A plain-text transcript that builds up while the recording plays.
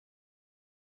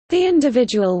The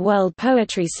Individual World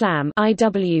Poetry Slam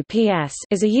 (IWPS)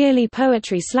 is a yearly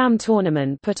poetry slam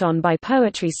tournament put on by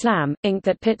Poetry Slam, Inc.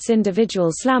 that pits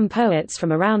individual slam poets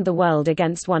from around the world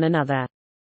against one another.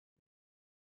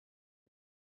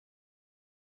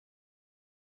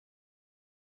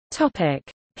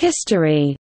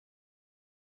 History.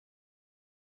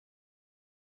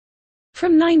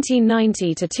 From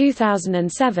 1990 to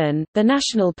 2007, the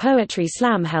National Poetry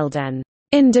Slam held an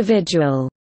individual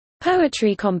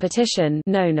poetry competition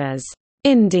known as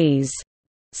Indies,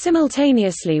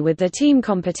 simultaneously with the team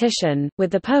competition, with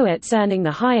the poets earning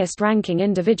the highest-ranking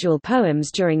individual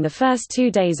poems during the first 2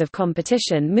 days of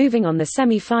competition moving on the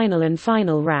semi-final and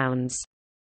final rounds.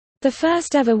 The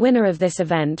first ever winner of this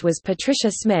event was Patricia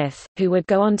Smith, who would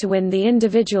go on to win the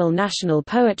individual National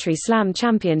Poetry Slam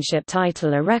Championship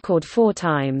title a record 4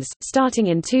 times. Starting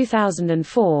in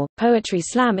 2004, Poetry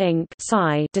Slam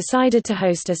Inc. decided to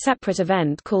host a separate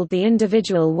event called the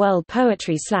Individual World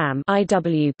Poetry Slam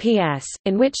 (IWPS),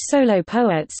 in which solo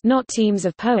poets, not teams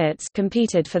of poets,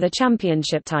 competed for the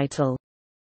championship title.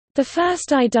 The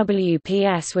first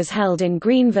IWPS was held in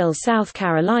Greenville, South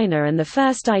Carolina, and the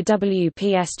first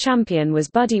IWPS champion was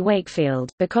Buddy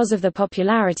Wakefield. Because of the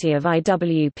popularity of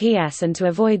IWPS and to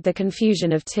avoid the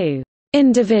confusion of two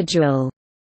individual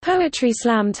Poetry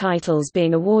Slam titles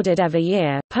being awarded every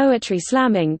year, Poetry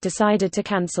Slam Inc. decided to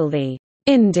cancel the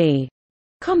Indie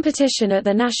competition at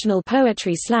the National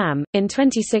Poetry Slam. In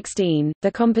 2016,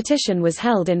 the competition was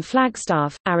held in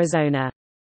Flagstaff, Arizona.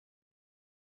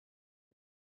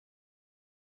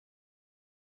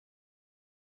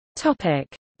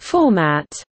 Format.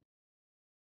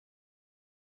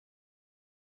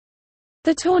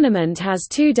 The tournament has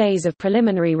 2 days of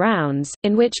preliminary rounds,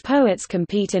 in which poets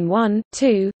compete in 1,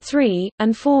 2, 3,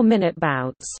 and 4-minute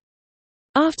bouts.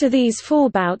 After these 4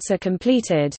 bouts are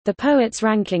completed, the poets'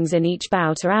 rankings in each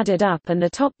bout are added up and the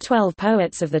top 12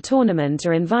 poets of the tournament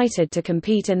are invited to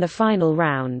compete in the final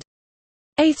round.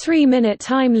 A 3-minute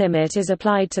time limit is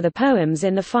applied to the poems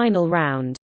in the final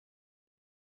round.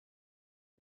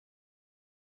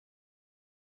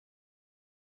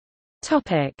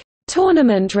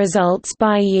 Tournament results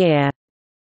by year.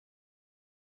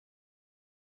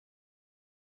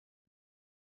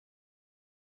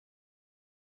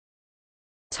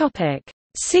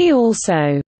 See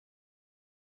also: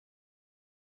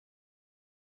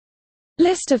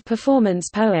 List of performance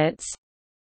poets,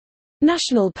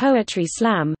 National Poetry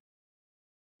Slam,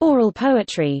 Oral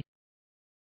poetry,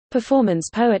 Performance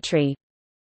poetry,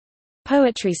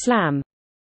 Poetry Slam,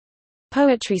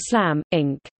 Poetry Slam,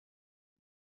 Inc.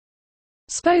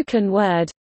 Spoken word,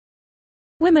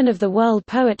 Women of the World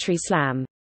Poetry Slam.